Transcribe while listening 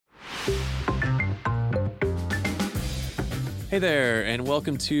Hey there, and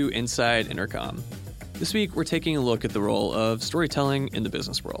welcome to Inside Intercom. This week, we're taking a look at the role of storytelling in the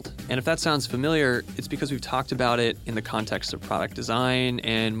business world. And if that sounds familiar, it's because we've talked about it in the context of product design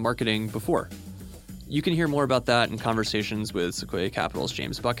and marketing before. You can hear more about that in conversations with Sequoia Capital's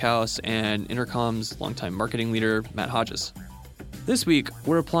James Buckhouse and Intercom's longtime marketing leader, Matt Hodges. This week,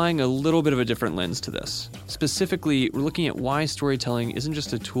 we're applying a little bit of a different lens to this. Specifically, we're looking at why storytelling isn't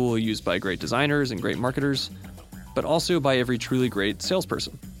just a tool used by great designers and great marketers, but also by every truly great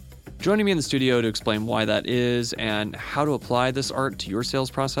salesperson. Joining me in the studio to explain why that is and how to apply this art to your sales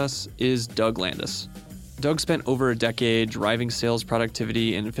process is Doug Landis. Doug spent over a decade driving sales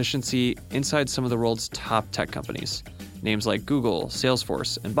productivity and efficiency inside some of the world's top tech companies, names like Google,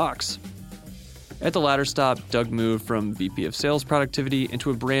 Salesforce, and Box. At the latter stop, Doug moved from VP of Sales Productivity into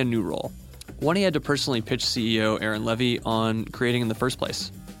a brand new role, one he had to personally pitch CEO Aaron Levie on creating in the first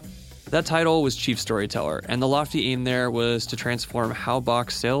place. That title was Chief Storyteller, and the lofty aim there was to transform how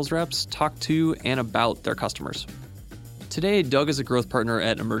Box sales reps talk to and about their customers. Today, Doug is a growth partner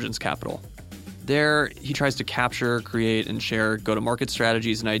at Emergence Capital. There, he tries to capture, create, and share go-to-market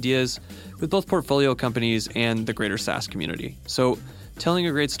strategies and ideas with both portfolio companies and the greater SaaS community. So, telling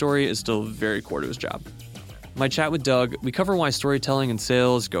a great story is still very core to his job. My chat with Doug, we cover why storytelling and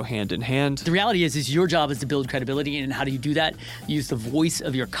sales go hand in hand. The reality is your job is to build credibility, and how do you do that? You use the voice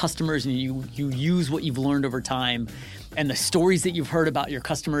of your customers, and you use what you've learned over time and the stories that you've heard about your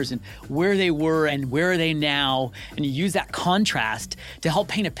customers and where they were and where are they now, and you use that contrast to help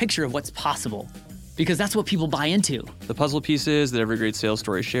paint a picture of what's possible, because that's what people buy into. The puzzle pieces that every great sales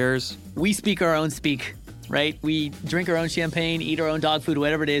story shares. We speak our own speak, right? We drink our own champagne, eat our own dog food,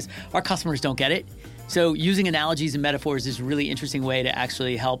 whatever it is. Our customers don't get it. So using analogies and metaphors is a really interesting way to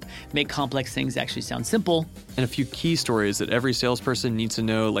actually help make complex things actually sound simple. And a few key stories that every salesperson needs to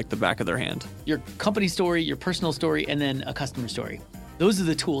know like the back of their hand. Your company story, your personal story, and then a customer story. Those are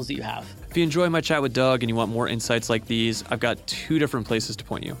the tools that you have. If you enjoy my chat with Doug and you want more insights like these, I've got 2 different places to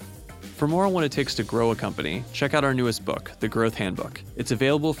point you. For more on what it takes to grow a company, check out our newest book, The Growth Handbook. It's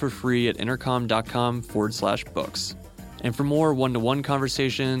available for free at intercom.com/books. And for more one-to-one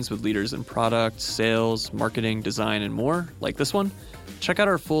conversations with leaders in product, sales, marketing, design, and more, like this one, check out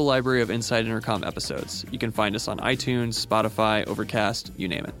our full library of Inside Intercom episodes. You can find us on iTunes, Spotify, Overcast, you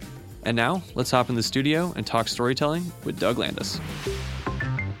name it. And now, let's hop in the studio and talk storytelling with Doug Landis.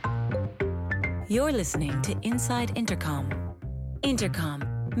 You're listening to Inside Intercom. Intercom,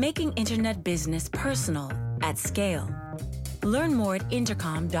 making internet business personal at scale. Learn more at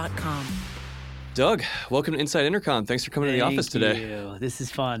intercom.com. Doug, welcome to Inside Intercom. Thanks for coming to the office today. Thank you. This is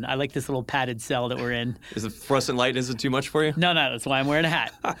fun. I like this little padded cell that we're in. Is the fluorescent light, is it too much for you? No, that's why I'm wearing a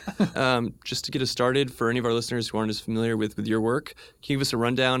hat. Just to get us started, for any of our listeners who aren't as familiar with your work, can you give us a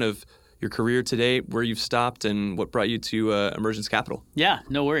rundown of your career to date, where you've stopped, and what brought you to Emergence Capital? Yeah,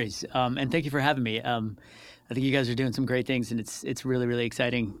 no worries. And thank you for having me. I think you guys are doing some great things, and it's really, really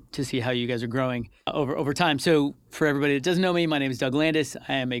exciting to see how you guys are growing over time. So for everybody that doesn't know me, my name is Doug Landis.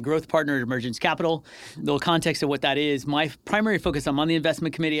 I am a growth partner at Emergence Capital. A little context of what that is. My primary focus, I'm on the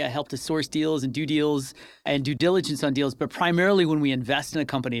investment committee. I help to source deals and do deals and due diligence on deals. But primarily when we invest in a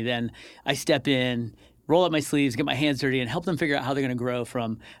company, then I step in, roll up my sleeves, get my hands dirty, and help them figure out how they're going to grow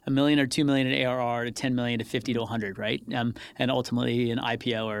from $1 million or $2 million in ARR to $10 million to 50 to 100, right? And ultimately an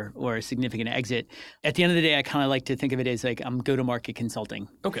IPO or a significant exit. At the end of the day, I kind of like to think of it as like I'm go-to-market consulting.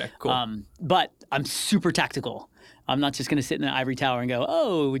 Okay, cool. But I'm super tactical. I'm not just going to sit in the ivory tower and go,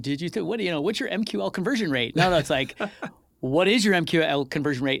 oh, did you what's your MQL conversion rate? No, it's like, what is your MQL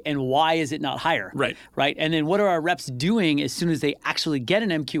conversion rate and why is it not higher? Right. And then what are our reps doing as soon as they actually get an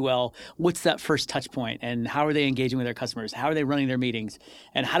MQL? What's that first touch point? And how are they engaging with their customers? How are they running their meetings?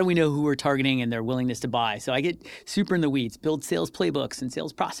 And how do we know who we're targeting and their willingness to buy? So I get super in the weeds, build sales playbooks and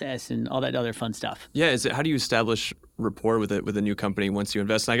sales process and all that other fun stuff. Yeah, how do you establish rapport with a new company once you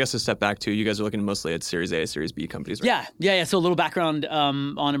invest? And I guess a step back too, you guys are looking mostly at Series A, Series B companies, right? Yeah. So a little background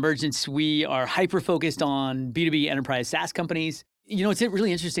on Emergence. We are hyper-focused on B2B enterprise SaaS companies. You know, it's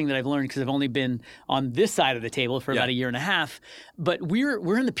really interesting that I've learned because I've only been on this side of the table for about a year and a half, but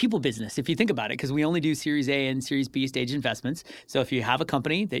we're in the people business, if you think about it, because we only do Series A and Series B stage investments. So if you have a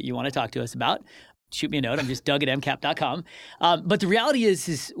company that you want to talk to us about, shoot me a note. I'm just Doug at MCAP.com. But the reality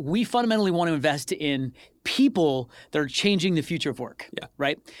is we fundamentally want to invest in people that are changing the future of work,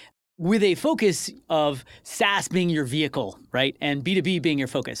 right? with a focus of SaaS being your vehicle, right? And B2B being your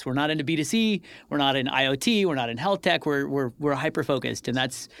focus. We're not into B2C. We're not in IoT. We're not in health tech. We're hyper focused, and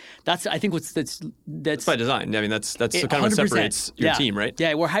that's I think that's by design. I mean, that's kind of what separates your team, right?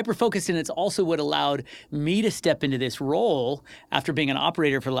 Yeah, we're hyper focused, and it's also what allowed me to step into this role after being an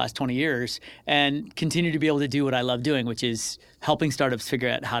operator for the last 20 years and continue to be able to do what I love doing, which is helping startups figure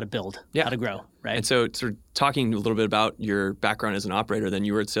out how to build, how to grow, right? And so sort of talking a little bit about your background as an operator, then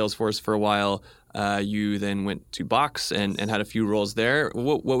you were at Salesforce for a while. You then went to Box and had a few roles there.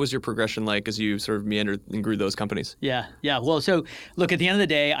 What was your progression like as you sort of meandered and grew those companies? Yeah. Well, so look, at the end of the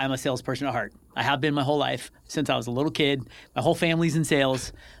day, I'm a salesperson at heart. I have been my whole life since I was a little kid. My whole family's in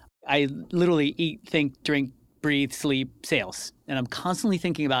sales. I literally eat, think, drink, breathe, sleep, sales. And I'm constantly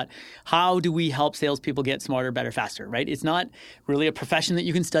thinking about how do we help salespeople get smarter, better, faster, right? It's not really a profession that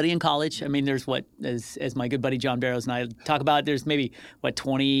you can study in college. I mean, there's as my good buddy John Barrows and I talk about, there's maybe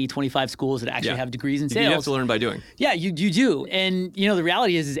 20, 25 schools that actually have degrees in sales. You have to learn by doing. Yeah, you do. And the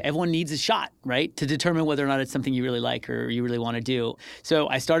reality is everyone needs a shot, right? To determine whether or not it's something you really like or you really want to do. So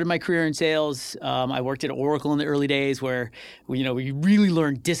I started my career in sales. I worked at Oracle in the early days where we really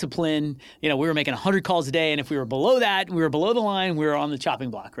learned discipline. We were making 100 calls a day, and if we were below that, we were below the line, we were on the chopping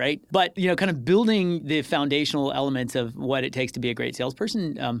block, right? But, kind of building the foundational elements of what it takes to be a great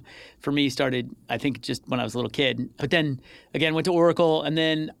salesperson, for me started, I think, just when I was a little kid. But then, again, went to Oracle and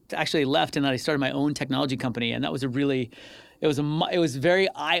then actually left, and then I started my own technology company. And that was it was very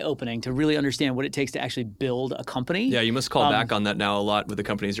eye-opening to really understand what it takes to actually build a company. Yeah, you must call back on that now a lot with the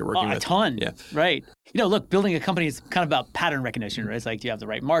companies you're working with. A ton, yeah. Right. Look, building a company is kind of about pattern recognition, right? It's like, do you have the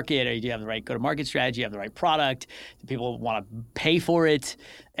right market, or do you have the right go-to-market strategy? Do you have the right product? Do people want to pay for it?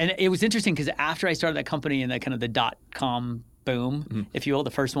 And it was interesting because after I started that company in that kind of the dot-com boom, if you will,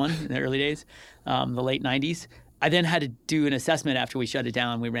 the first one in the early days, the late 90s, I then had to do an assessment after we shut it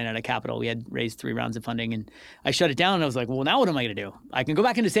down. We ran out of capital. We had raised 3 rounds of funding, and I shut it down. And I was like, well, now what am I going to do? I can go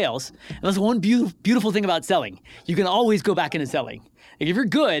back into sales. And that's one beautiful thing about selling. You can always go back into selling. Like, if you're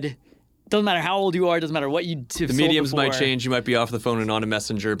good, doesn't matter how old you are, doesn't matter what you sold The mediums before. might change. You might be off the phone and on a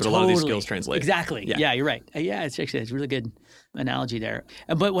messenger, but a lot of these skills translate. Exactly. Yeah, you're right. Yeah, it's a really good analogy there.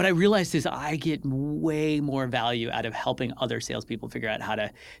 But what I realized is I get way more value out of helping other salespeople figure out how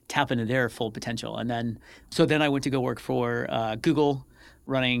to tap into their full potential. And then I went to go work for Google,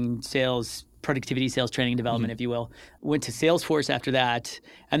 running sales productivity, sales training, development, if you will. Went to Salesforce after that,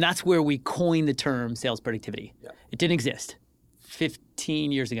 and that's where we coined the term sales productivity. Yeah. It didn't exist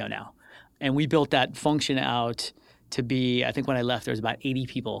 15 years ago now. And we built that function out to be, I think when I left, there was about 80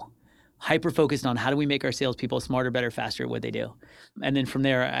 people hyper-focused on how do we make our salespeople smarter, better, faster at what they do. And then from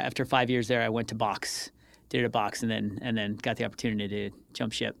there, after 5 years there, I went to Box, did it at Box, and then got the opportunity to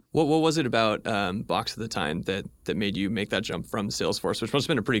jump ship. What was it about Box at the time that made you make that jump from Salesforce, which must have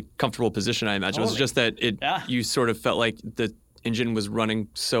been a pretty comfortable position, I imagine? Was it just that you sort of felt like the engine was running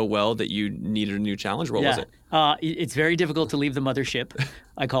so well that you needed a new challenge? What was it? It's very difficult to leave the mothership.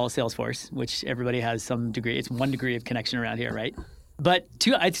 I call it Salesforce, which everybody has some degree. It's one degree of connection around here, right? But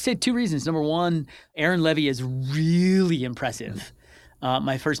I'd say 2 reasons. Number one, Aaron Levy is really impressive.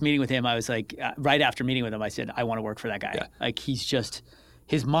 My first meeting with him, I was like, right after meeting with him, I said, I want to work for that guy. Yeah. Like,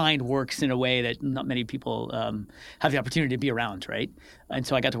 his mind works in a way that not many people have the opportunity to be around, right? And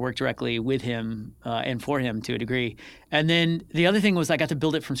so I got to work directly with him and for him to a degree. And then the other thing was I got to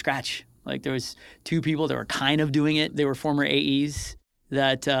build it from scratch. Like, there was 2 people that were kind of doing it. They were former AEs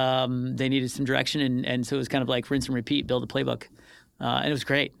that they needed some direction. And so it was kind of like rinse and repeat, build a playbook. And it was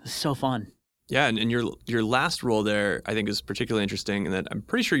great. It was so fun. Yeah, and your last role there, I think, is particularly interesting in that I'm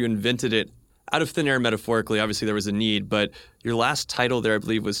pretty sure you invented it out of thin air metaphorically. Obviously, there was a need, but your last title there, I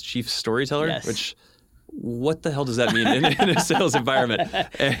believe, was Chief Storyteller, yes. Which, what the hell does that mean in a sales environment?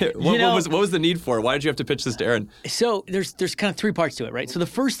 What was the need for? Why did you have to pitch this to Aaron? So there's kind of 3 parts to it, right? So the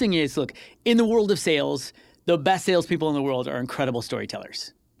first thing is, look, in the world of sales, the best salespeople in the world are incredible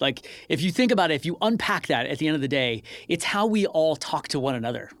storytellers. Like, if you think about it, if you unpack that at the end of the day, it's how we all talk to one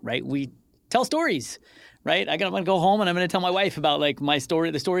another, right? We tell stories, right? I'm going to go home and I'm going to tell my wife about like my story,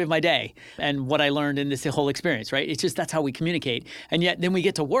 the story of my day and what I learned in this whole experience, right? It's just, that's how we communicate. And yet then we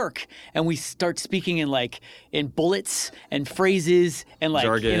get to work and we start speaking in bullets and phrases and like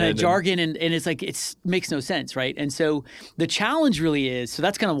jargon and it's like, it makes no sense, right? And so the challenge really is, so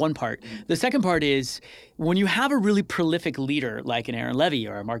that's kind of one part. The second part is, when you have a really prolific leader like an Aaron Levy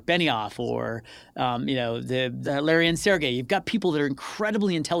or a Mark Benioff or the Larry and Sergey, you've got people that are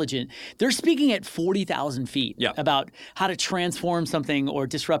incredibly intelligent. They're speaking at 40,000 feet about how to transform something or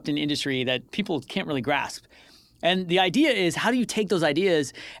disrupt an industry that people can't really grasp. And the idea is, how do you take those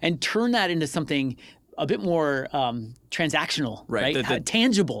ideas and turn that into something a bit more transactional, Right. right?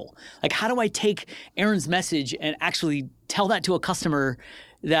 Tangible. Like, how do I take Aaron's message and actually tell that to a customer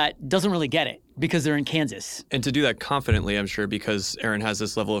that doesn't really get it because they're in Kansas? And to do that confidently, I'm sure, because Aaron has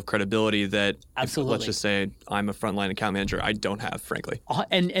this level of credibility that, Absolutely. let's just say I'm a frontline account manager, I don't have, frankly.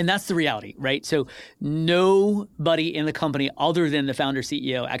 And that's the reality, right? So nobody in the company other than the founder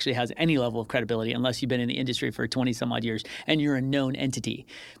CEO actually has any level of credibility unless you've been in the industry for 20 some odd years and you're a known entity.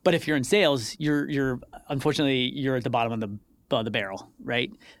 But if you're in sales, you're unfortunately you're at the bottom of the barrel, right?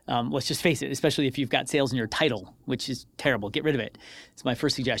 Let's just face it, especially if you've got sales in your title, which is terrible. Get rid of it. It's my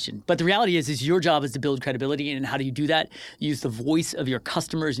first suggestion. But the reality is your job is to build credibility. And how do you do that? You use the voice of your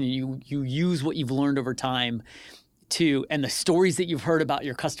customers, and you use what you've learned over time and the stories that you've heard about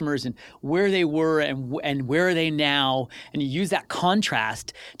your customers and where they were and where are they now. And you use that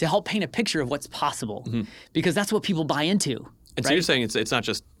contrast to help paint a picture of what's possible, because that's what people buy into. And so you're saying it's not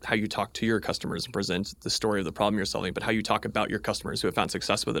just how you talk to your customers and present the story of the problem you're solving, but how you talk about your customers who have found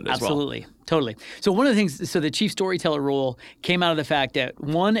success with it as well. Absolutely. Totally. So one of the things, the chief storyteller role came out of the fact that,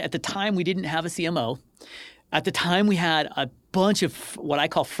 one, at the time we didn't have a CMO. At the time we had a bunch of what I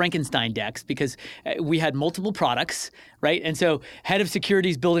call Frankenstein decks, because we had multiple products, right? And so head of security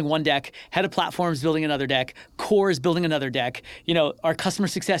is building one deck, head of platforms building another deck, core is building another deck, our customer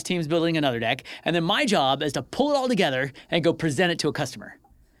success team is building another deck. And then my job is to pull it all together and go present it to a customer.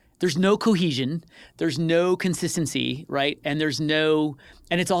 There's no cohesion, there's no consistency, right? And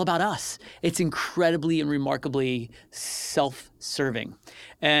it's all about us. It's incredibly and remarkably self-serving.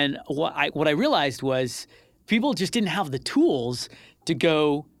 And what I realized was people just didn't have the tools to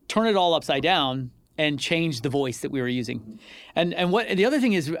go turn it all upside down and change the voice that we were using. And the other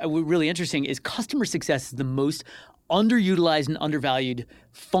thing is really interesting is customer success is the most underutilized and undervalued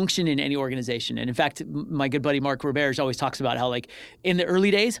function in any organization. And in fact, my good buddy Mark Roberge always talks about how, like, in the early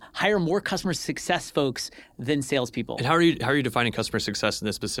days, hire more customer success folks than salespeople. And how are you defining customer success in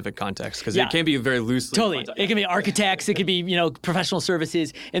this specific context? Because it can be very loosely. Totally. It can be architects. It could be, professional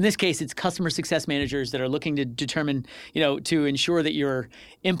services. In this case, it's customer success managers that are looking to determine, to ensure that you're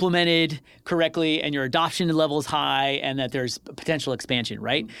implemented correctly and your adoption level is high and that there's potential expansion,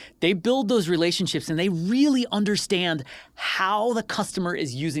 right? They build those relationships and they really understand how the customer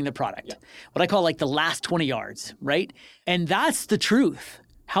is using the product. What I call like the last 20 yards, right? And that's the truth,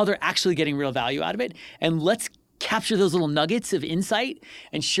 how they're actually getting real value out of it. And let's capture those little nuggets of insight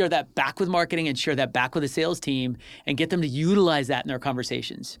and share that back with marketing and share that back with the sales team and get them to utilize that in their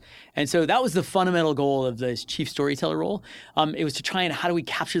conversations. And so that was the fundamental goal of the chief storyteller role. It was to try and how do we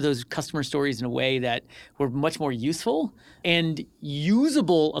capture those customer stories in a way that were much more useful and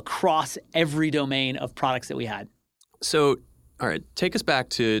usable across every domain of products that we had. So, all right, take us back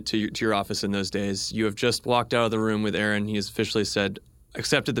to your office in those days. You have just walked out of the room with Aaron. He has officially said,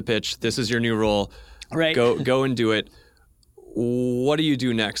 accepted the pitch. This is your new role. Right. Go and do it. What do you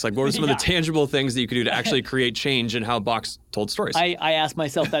do next? Like, what are some of the tangible things that you could do to actually create change in how Box told stories? I asked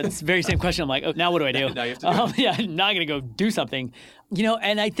myself that very same question. I'm like, oh, now what do I do? Now you have to do it. Now I'm going to go do something.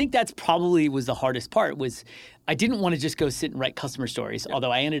 And I think that's probably was the hardest part was I didn't want to just go sit and write customer stories,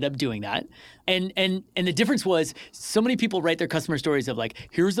 although I ended up doing that. And the difference was so many people write their customer stories of like,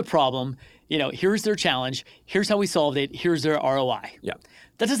 here's the problem, here's their challenge, here's how we solved it, here's their ROI. Yeah.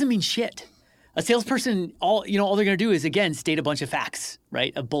 That doesn't mean shit. A salesperson, all they're going to do is, again, state a bunch of facts,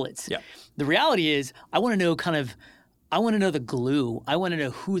 right, of bullets. Yeah. The reality is I want to know the glue. I want to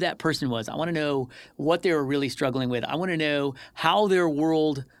know who that person was. I want to know what they were really struggling with. I want to know how their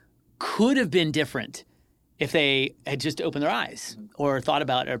world could have been different if they had just opened their eyes or thought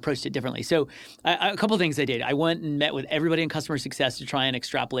about or approached it differently. So a couple of things I did. I went and met with everybody in customer success to try and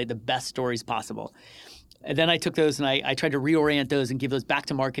extrapolate the best stories possible. And then I took those and I tried to reorient those and give those back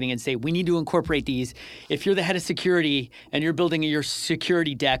to marketing and say, we need to incorporate these. If you're the head of security and you're building your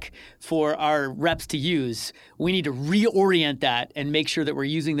security deck for our reps to use, we need to reorient that and make sure that we're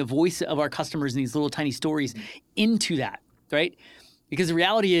using the voice of our customers and these little tiny stories into that, right? Because the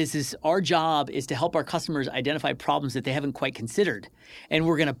reality is our job is to help our customers identify problems that they haven't quite considered. And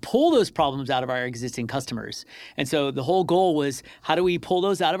we're going to pull those problems out of our existing customers. And so the whole goal was how do we pull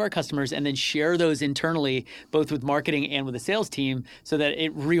those out of our customers and then share those internally, both with marketing and with the sales team, so that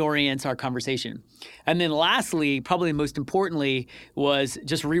it reorients our conversation. And then lastly, probably most importantly, was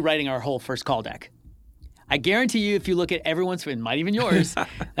just rewriting our whole first call deck. I guarantee you, if you look at everyone's, it might even yours,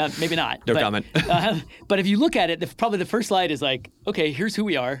 maybe not. No comment. But if you look at it, probably the first slide is like, okay, here's who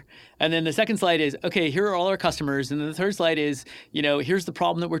we are. And then the second slide is, okay, here are all our customers. And then the third slide is, here's the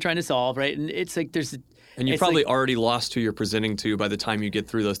problem that we're trying to solve, right? And it's like And you probably already lost who you're presenting to by the time you get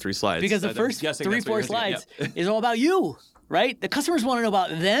through those 3 slides. Because the first 3-4 slides is all about you, right? The customers want to know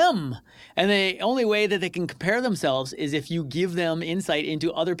about them. And the only way that they can compare themselves is if you give them insight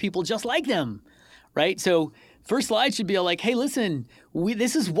into other people just like them, right? So first slide should be like, hey, listen,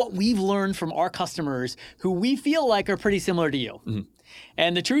 this is what we've learned from our customers who we feel like are pretty similar to you. Mm-hmm.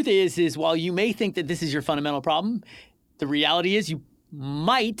 And the truth is while you may think that this is your fundamental problem, the reality is you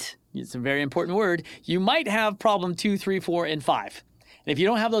might, it's a very important word, you might have problem 2, 3, 4, and 5. And if you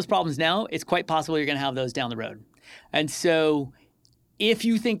don't have those problems now, it's quite possible you're going to have those down the road. And so if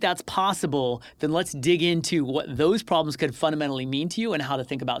you think that's possible, then let's dig into what those problems could fundamentally mean to you and how to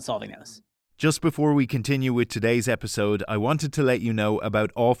think about solving those. Just before we continue with today's episode, I wanted to let you know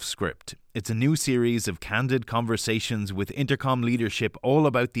about Offscript. It's a new series of candid conversations with Intercom leadership all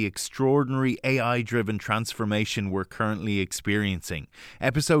about the extraordinary AI-driven transformation we're currently experiencing.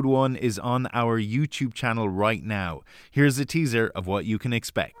 Episode 1 is on our YouTube channel right now. Here's a teaser of what you can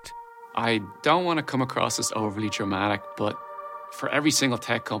expect. I don't want to come across as overly dramatic, but for every single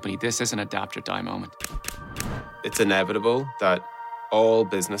tech company, this is an adapt or die moment. It's inevitable that all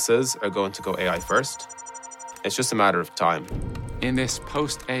businesses are going to go AI first. It's just a matter of time. In this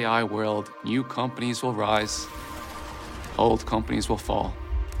post-AI world, new companies will rise, old companies will fall.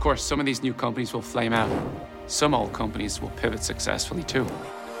 Of course, some of these new companies will flame out. Some old companies will pivot successfully too.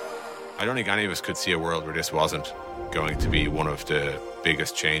 I don't think any of us could see a world where this wasn't going to be one of the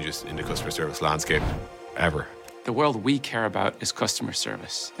biggest changes in the customer service landscape ever. The world we care about is customer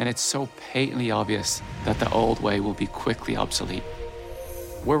service, and it's so patently obvious that the old way will be quickly obsolete.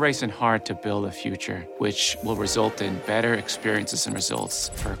 We're racing hard to build a future which will result in better experiences and results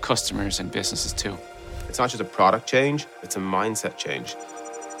for our customers and businesses too. It's not just a product change, it's a mindset change.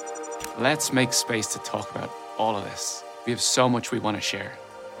 Let's make space to talk about all of this. We have so much we want to share.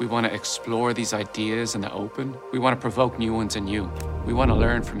 We want to explore these ideas in the open. We want to provoke new ones in you. We want to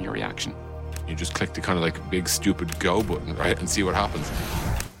learn from your reaction. You just click the kind of like big stupid go button, right? And see what happens.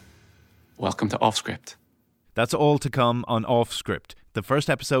 Welcome to Offscript. That's all to come on Offscript. The first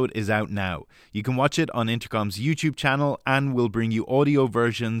episode is out now. You can watch it on Intercom's YouTube channel, and we'll bring you audio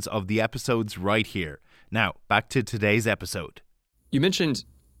versions of the episodes right here. Now, back to today's episode. You mentioned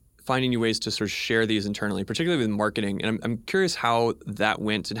finding new ways to sort of share these internally, particularly with marketing. And I'm curious how that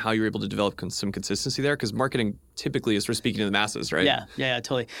went and how you were able to develop some consistency there, because marketing typically is sort of speaking to the masses, right? Yeah,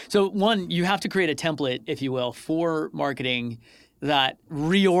 totally. So one, you have to create a template, if you will, for marketing that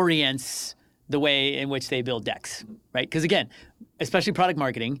reorients the way in which they build decks, right? Because again, especially product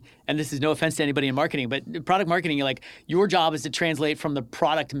marketing, and this is no offense to anybody in marketing, but product marketing, your job is to translate from the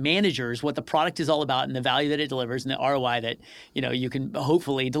product managers what the product is all about and the value that it delivers and the ROI that you can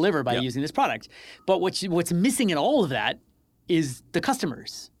hopefully deliver by using this product. But what's missing in all of that is the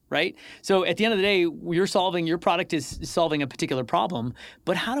customers, right? So at the end of the day, your product is solving a particular problem,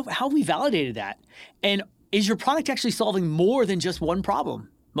 but how have we validated that? And is your product actually solving more than just one problem?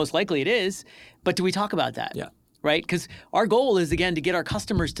 Most likely it is, but do we talk about that? Yeah. Right? Because our goal is, again, to get our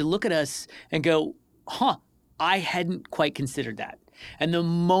customers to look at us and go, I hadn't quite considered that. And the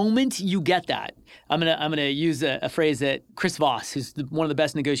moment you get that, I'm gonna use a phrase that Chris Voss, who's one of the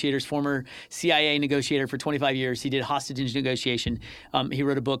best negotiators, former CIA negotiator for 25 years. He did hostage negotiation. He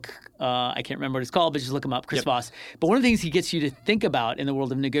wrote a book, I can't remember what it's called, but just look him up, Chris Voss. But one of the things he gets you to think about in the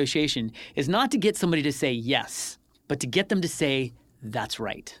world of negotiation is not to get somebody to say yes, but to get them to say, that's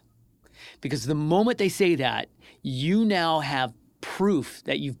right. Because the moment they say that, you now have proof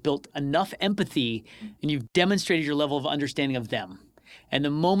that you've built enough empathy and you've demonstrated your level of understanding of them. And the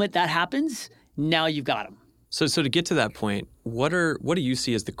moment that happens, now you've got them. So to get to that point, what do you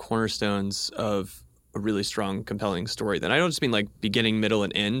see as the cornerstones of a really strong, compelling story? Then I don't just mean like beginning, middle,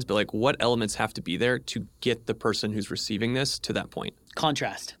 and end, but like what elements have to be there to get the person who's receiving this to that point?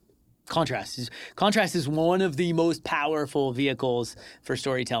 Contrast. Contrast is one of the most powerful vehicles for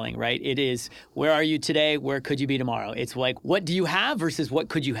storytelling, right? It is, where are you today? Where could you be tomorrow? It's like, what do you have versus what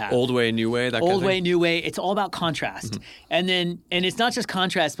could you have? Old way, new way, that kind of thing? Old way, new way. It's all about contrast. Mm-hmm. And it's not just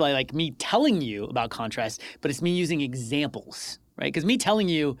contrast by like me telling you about contrast, but it's me using examples, right? Because me telling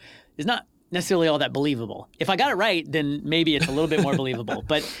you is not necessarily all that believable. If I got it right, then maybe it's a little bit more believable.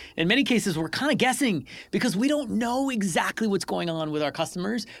 But in many cases, we're kind of guessing because we don't know exactly what's going on with our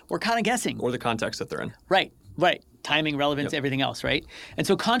customers. We're kind of guessing. Or the context that they're in. Right. Timing, relevance, everything else, right? And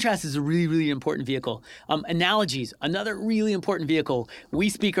so contrast is a really, really important vehicle. Analogies, another really important vehicle. We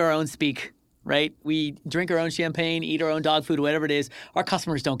speak our own speak right? We drink our own champagne, eat our own dog food, whatever it is. Our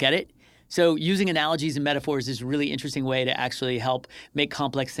customers don't get it. So using analogies and metaphors is a really interesting way to actually help make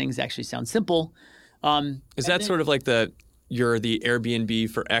complex things actually sound simple. Is that sort of like you're the Airbnb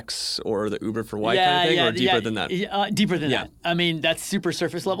for X or the Uber for Y kind of thing, or deeper than that? Deeper than that. I mean, that's super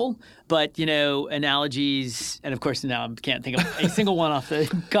surface level, but analogies, and of course now I can't think of a single one off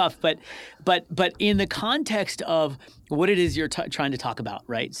the cuff, but in the context of what it is you're trying to talk about,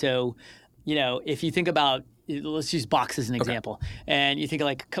 right? So, if you think about, let's use Box as an example, and you think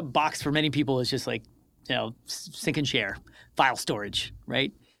like Box for many people is just like, sync and share, file storage,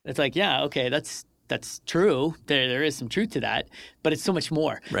 right? It's like, okay, that's true. There is some truth to that, but it's so much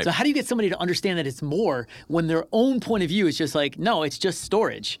more. Right. So how do you get somebody to understand that it's more when their own point of view is just like, no, it's just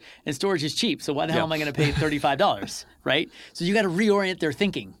storage, and storage is cheap. So why the hell am I going to pay $35, right? So you got to reorient their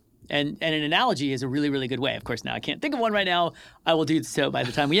thinking. And an analogy is a really, really good way. Of course, now I can't think of one right now. I will do so by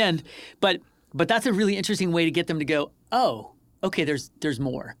the time we end. But that's a really interesting way to get them to go, oh, okay, there's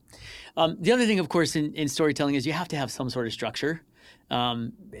more. The other thing, of course, in storytelling is you have to have some sort of structure.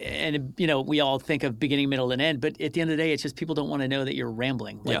 We all think of beginning, middle, and end, but at the end of the day, it's just people don't want to know that you're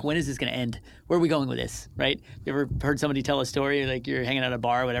rambling. Like, when is this going to end? Where are we going with this, right? You ever heard somebody tell a story, like you're hanging out at a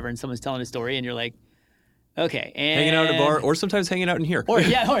bar or whatever, and someone's telling a story, and you're like, okay. And hanging out at a bar, or sometimes hanging out in here. Or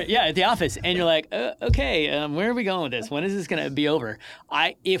at the office, and you're like, okay, where are we going with this? When is this going to be over?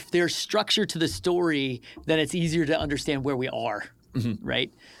 If there's structure to the story, then it's easier to understand where we are,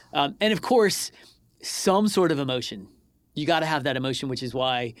 right? And of course, some sort of emotion. You got to have that emotion, which is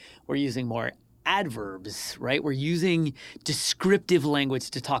why we're using more adverbs, right? We're using descriptive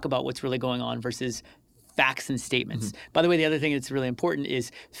language to talk about what's really going on versus facts and statements. By the way, the other thing that's really important is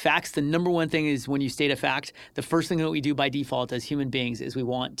facts. The number one thing is when you state a fact, the first thing that we do by default as human beings is we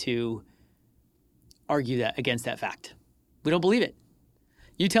want to argue that against that fact. We don't believe it.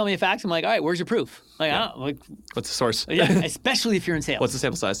 You tell me a fact, I'm like, all right, where's your proof? Like, I don't like, what's the source? Especially if you're in sales. What's the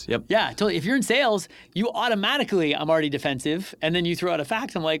sample size? Yep. Yeah, totally. If you're in sales, you automatically, I'm already defensive, and then you throw out a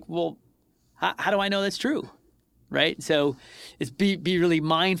fact. I'm like, well, how do I know that's true? Right? So it's be really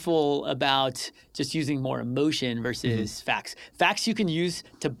mindful about just using more emotion versus facts. Facts you can use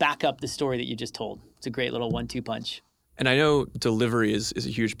to back up the story that you just told. It's a great little 1-2 punch. And I know delivery is a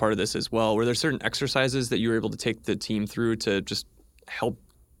huge part of this as well. Were there certain exercises that you were able to take the team through to just help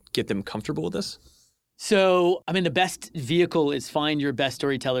get them comfortable with this? So, I mean, the best vehicle is find your best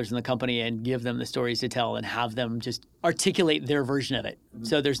storytellers in the company and give them the stories to tell and have them just articulate their version of it.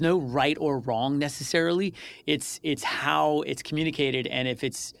 So there's no right or wrong necessarily. It's how it's communicated and if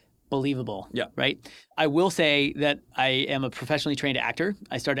it's believable, right? I will say that I am a professionally trained actor.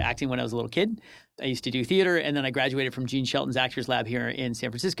 I started acting when I was a little kid. I used to do theater, and then I graduated from Gene Shelton's Actors Lab here in San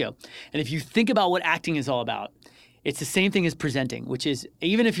Francisco. And if you think about what acting is all about, it's the same thing as presenting, which is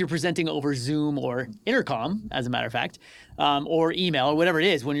even if you're presenting over Zoom or intercom, as a matter of fact, or email or whatever it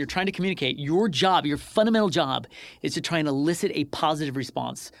is, when you're trying to communicate, your job, your fundamental job is to try and elicit a positive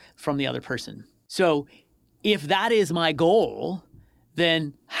response from the other person. So if that is my goal,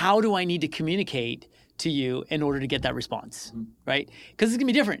 then how do I need to communicate to you in order to get that response, right? Because it's going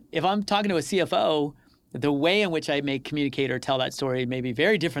to be different. If I'm talking to a CFO, the way in which I may communicate or tell that story may be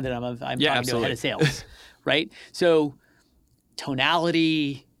very different than I'm talking to a head of sales. Right? So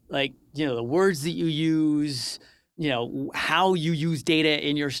tonality, like, the words that you use, how you use data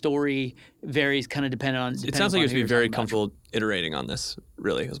in your story varies kind of depending on. It sounds like you have to be very comfortable iterating on this,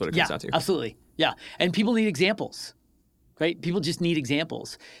 really, is what it comes down to. Absolutely. Yeah. And people need examples, right? People just need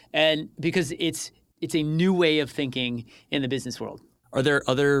examples. And because it's a new way of thinking in the business world. Are there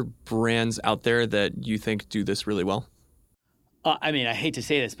other brands out there that you think do this really well? I mean, I hate to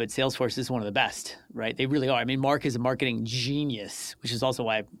say this, but Salesforce is one of the best, right? They really are. I mean, Mark is a marketing genius, which is also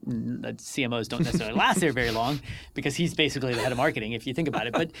why CMOs don't necessarily last there very long, because he's basically the head of marketing, if you think about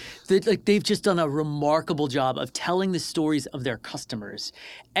it. But they've just done a remarkable job of telling the stories of their customers.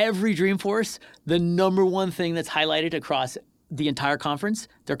 Every Dreamforce, the number one thing that's highlighted across the entire conference,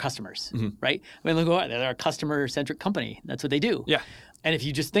 their customers, right? I mean, look what they're a customer-centric company. That's what they do. Yeah. And if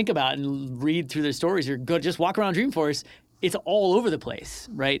you just think about it and read through their stories, or go just walk around Dreamforce, it's all over the place,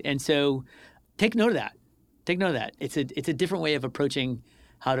 right? And so take note of that. Take note of that. It's a different way of approaching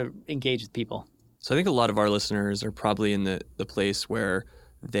how to engage with people. So I think a lot of our listeners are probably in the place where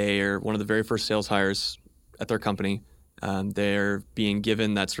they're one of the very first sales hires at their company. They're being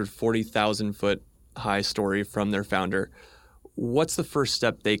given that sort of 40,000 foot high story from their founder. What's the first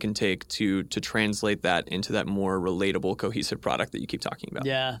step they can take to translate that into that more relatable, cohesive product that you keep talking about?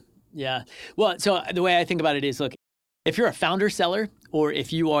 Yeah. Well, so the way I think about it is, look, If you're a founder seller, or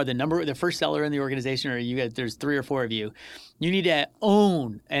if you are the first seller in the organization, or there's 3 or 4 of you, you need to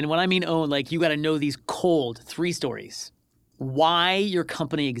own. And when I mean own, like you got to know these cold 3 stories. Why your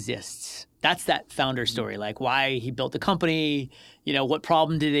company exists. That's that founder story. Like why he built the company. What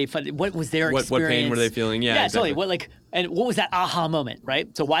problem did they find? What was their experience? What pain were they feeling? Yeah, exactly. Totally. And what was that aha moment,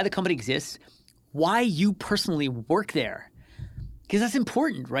 right? So why the company exists, why you personally work there. Because that's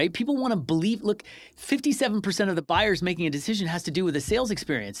important, right? People want to believe. Look, 57% of the buyers making a decision has to do with the sales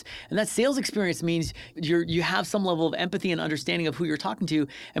experience. And that sales experience means you have some level of empathy and understanding of who you're talking to.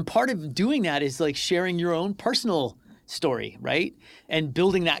 And part of doing that is like sharing your own personal story, right? And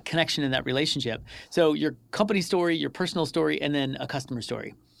building that connection and that relationship. So your company story, your personal story, and then a customer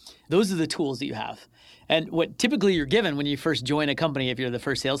story. Those are the tools that you have. And what typically you're given when you first join a company, if you're the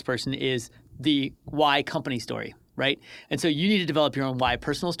first salesperson, is the why company story, right? And so you need to develop your own why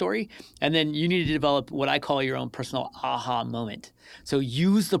personal story. And then you need to develop what I call your own personal aha moment. So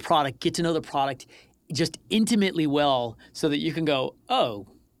use the product, get to know the product just intimately well so that you can go, oh,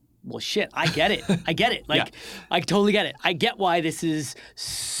 well, shit, I get it. I get it. Like, I totally get it. I get why this is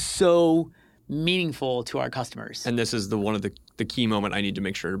so meaningful to our customers. And this is one of the key moment I need to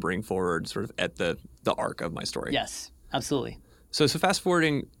make sure to bring forward sort of at the arc of my story. Yes, absolutely. So fast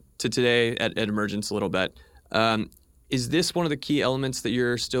forwarding to today at Emergence a little bit, is this one of the key elements that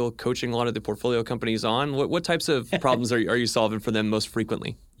you're still coaching a lot of the portfolio companies on? What types of problems are you solving for them most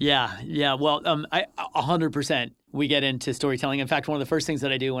frequently? Yeah. Well, 100%. We get into storytelling. In fact, one of the first things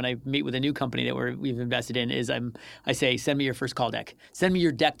that I do when I meet with a new company that we've invested in is I say, send me your first call deck. Send me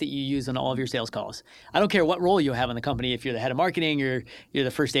your deck that you use on all of your sales calls. I don't care what role you have in the company. If you're the head of marketing, you're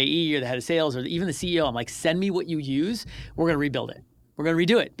the first AE, you're the head of sales, or even the CEO. I'm like, send me what you use. We're going to rebuild it. We're going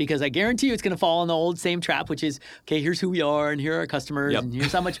to redo it because I guarantee you it's going to fall in the old same trap, which is, okay, here's who we are and here are our customers and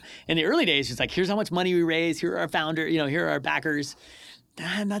here's how much. In the early days, it's like, here's how much money we raise. Here are our founder, here are our backers.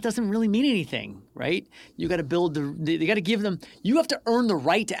 And that doesn't really mean anything, right? You got to build you got to give them, you have to earn the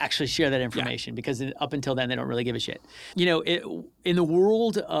right to actually share that information because up until then, they don't really give a shit. In the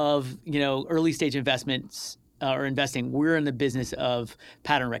world of, early stage investments, or investing, we're in the business of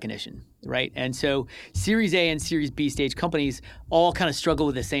pattern recognition, right? And so Series A and Series B stage companies all kind of struggle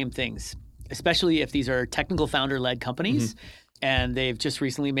with the same things, especially if these are technical founder-led companies and they've just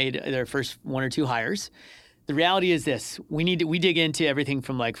recently made their first 1 or 2 hires. The reality is this: we dig into everything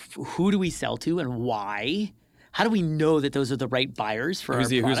from like who do we sell to and why. How do we know that those are the right buyers for our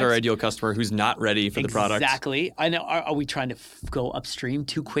products? Who's our ideal customer? Who's not ready for the product? Exactly. I know. Are we trying to go upstream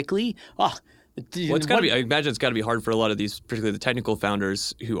too quickly? Well, it's got to be. I imagine it's got to be hard for a lot of these, particularly the technical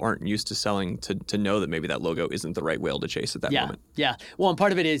founders who aren't used to selling, to know that maybe that logo isn't the right whale to chase at that moment. Yeah. Well, and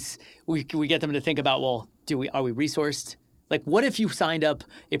part of it is we get them to think about, well, are we resourced? Like, what if you signed up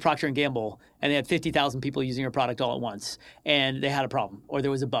a Procter & Gamble and they had 50,000 people using your product all at once and they had a problem or there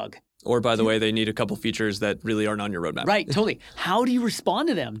was a bug? Or, by the way, they need a couple features that really aren't on your roadmap. Right, totally. How do you respond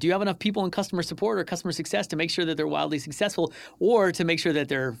to them? Do you have enough people in customer support or customer success to make sure that they're wildly successful or to make sure that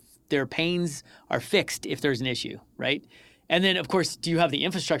their pains are fixed if there's an issue, right? And then, of course, do you have the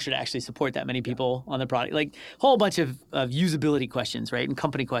infrastructure to actually support that many people on the product? Like a whole bunch of usability questions, right? And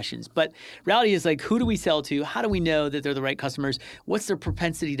company questions. But reality is like, who do we sell to? How do we know that they're the right customers? What's their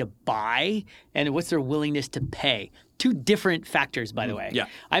propensity to buy? And what's their willingness to pay? 2 different factors, by the way. Yeah.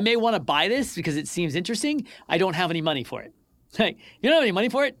 I may want to buy this because it seems interesting. I don't have any money for it. Hey, you don't have any money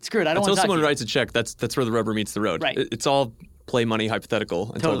for it? Screw it. I don't want to talk to you. Until someone writes a check, that's where the rubber meets the road. Right. It's all play money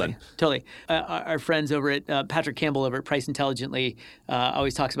hypothetical until then. Totally. Our friends over at Patrick Campbell over at Price Intelligently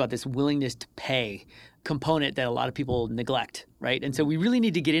always talks about this willingness to pay component that a lot of people neglect, right? And so we really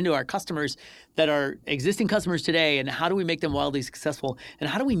need to get into our customers that are existing customers today and how do we make them wildly successful and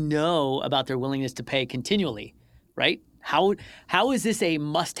how do we know about their willingness to pay continually, right? How is this a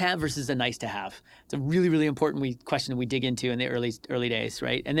must-have versus a nice-to-have? It's a really, really important question we dig into in the early days,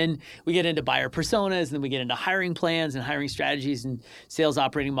 right? And then we get into buyer personas, and then we get into hiring plans and hiring strategies and sales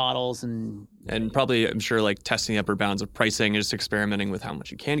operating models and probably, I'm sure, like testing the upper bounds of pricing and just experimenting with how much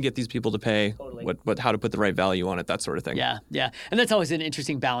you can get these people to pay, totally. How to put the right value on it, that sort of thing. Yeah. And that's always an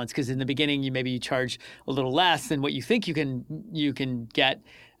interesting balance because in the beginning, you charge a little less than what you think you can get.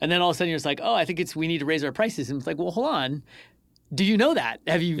 And then all of a sudden you're just like, oh, I think we need to raise our prices. And it's like, well, hold on. Do you know that?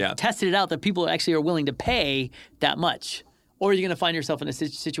 Have you tested it out that people actually are willing to pay that much? Or are you going to find yourself in a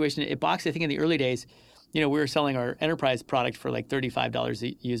situation at Box? I think in the early days, we were selling our enterprise product for like $35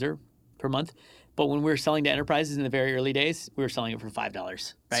 a user per month. But when we were selling to enterprises in the very early days, we were selling it for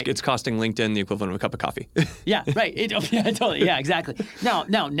 $5, right? It's costing LinkedIn the equivalent of a cup of coffee. Yeah, right. Totally. Yeah, exactly.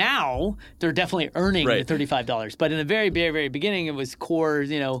 Now they're definitely earning the $35. But in the very, very, very beginning, it was core,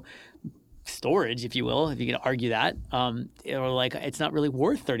 storage, if you will, if you can argue that, or like it's not really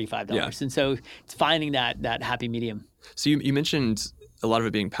worth $35. Yeah. And so it's finding that happy medium. So you mentioned a lot of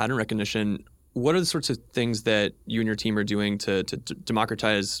it being pattern recognition. What are the sorts of things that you and your team are doing to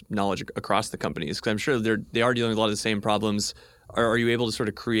democratize knowledge across the companies? Because I'm sure they are dealing with a lot of the same problems. Are you able to sort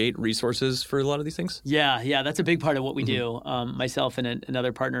of create resources for a lot of these things? Yeah, that's a big part of what we do. Myself and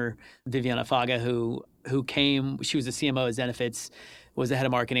another partner, Viviana Faga, who came, she was the CMO at Zenefits, was the head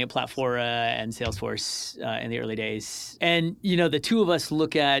of marketing at Platfora and Salesforce in the early days. And, the two of us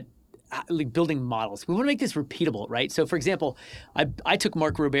look at building models. We want to make this repeatable, right? So, for example, I took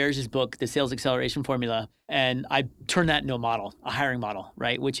Mark Roberge's book, The Sales Acceleration Formula, and I turned that into a model, a hiring model,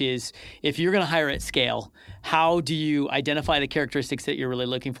 right? Which is, if you're going to hire at scale, how do you identify the characteristics that you're really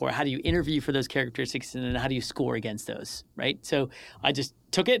looking for? How do you interview for those characteristics? And then how do you score against those, right? So I just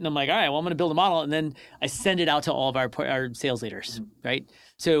took it and I'm like, all right, well, I'm going to build a model. And then I send it out to all of our sales leaders, right?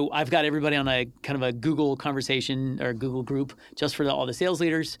 So I've got everybody on a kind of a Google conversation or Google group just for all the sales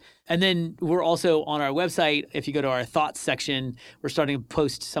leaders. And then we're also on our website. If you go to our thoughts section, we're starting to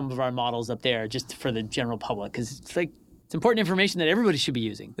post some of our models up there just for the general public, because it's important information that everybody should be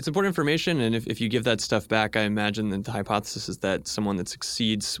using. It's important information, and if you give that stuff back, I imagine that the hypothesis is that someone that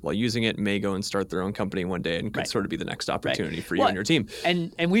succeeds while using it may go and start their own company one day and could sort of be the next opportunity for you and your team.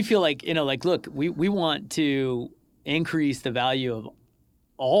 And we feel like, look, we want to increase the value of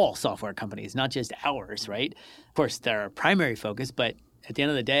all software companies, not just ours, right? Of course, they're our primary focus, but at the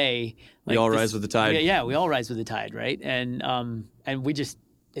end of the day, we all rise with the tide. Yeah, we all rise with the tide, right? And we just,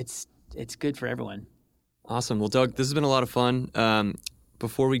 it's good for everyone. Awesome. Well, Doug, this has been a lot of fun.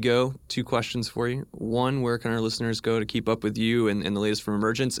 Before we go, 2 questions for you. 1, where can our listeners go to keep up with you and the latest from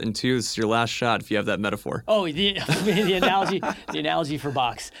Emergence? And 2, this is your last shot if you have that metaphor. Oh, the analogy for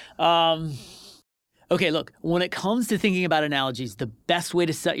Box. Okay, look, when it comes to thinking about analogies, the best way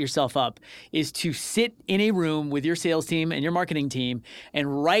to set yourself up is to sit in a room with your sales team and your marketing team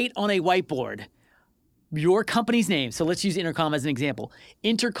and write on a whiteboard your company's name. So let's use Intercom as an example.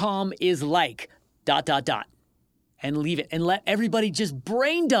 Intercom is like ... and leave it and let everybody just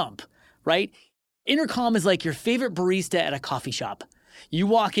brain dump, right? Intercom is like your favorite barista at a coffee shop. You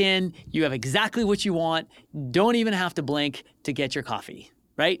walk in, you have exactly what you want, don't even have to blink to get your coffee,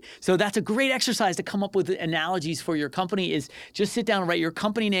 right? So that's a great exercise to come up with analogies for your company. Is just sit down and write your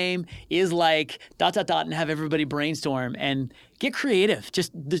company name is like ... and have everybody brainstorm and get creative.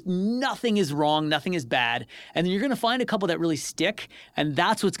 Just nothing is wrong, nothing is bad. And then you're going to find a couple that really stick, and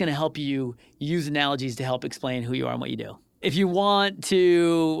that's what's going to help you use analogies to help explain who you are and what you do. If you want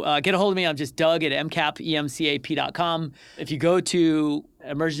to get a hold of me, I'm just Doug at emcap.com. If you go to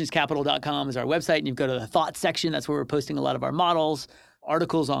emergencecapital.com is our website, and you go to the thoughts section, that's where we're posting a lot of our models,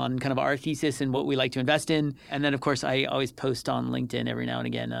 articles on kind of our thesis and what we like to invest in. And then, of course, I always post on LinkedIn every now and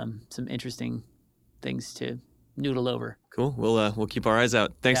again some interesting things to noodle over. Cool. We'll keep our eyes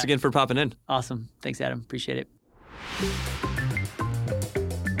out. Thanks again for popping in. Awesome. Thanks, Adam. Appreciate it.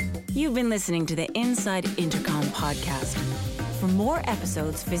 You've been listening to the Inside Intercom podcast. For more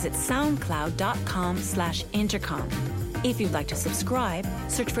episodes, visit soundcloud.com/intercom. If you'd like to subscribe,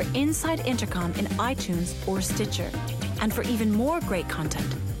 search for Inside Intercom in iTunes or Stitcher. And for even more great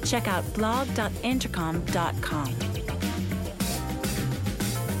content, check out blog.intercom.com.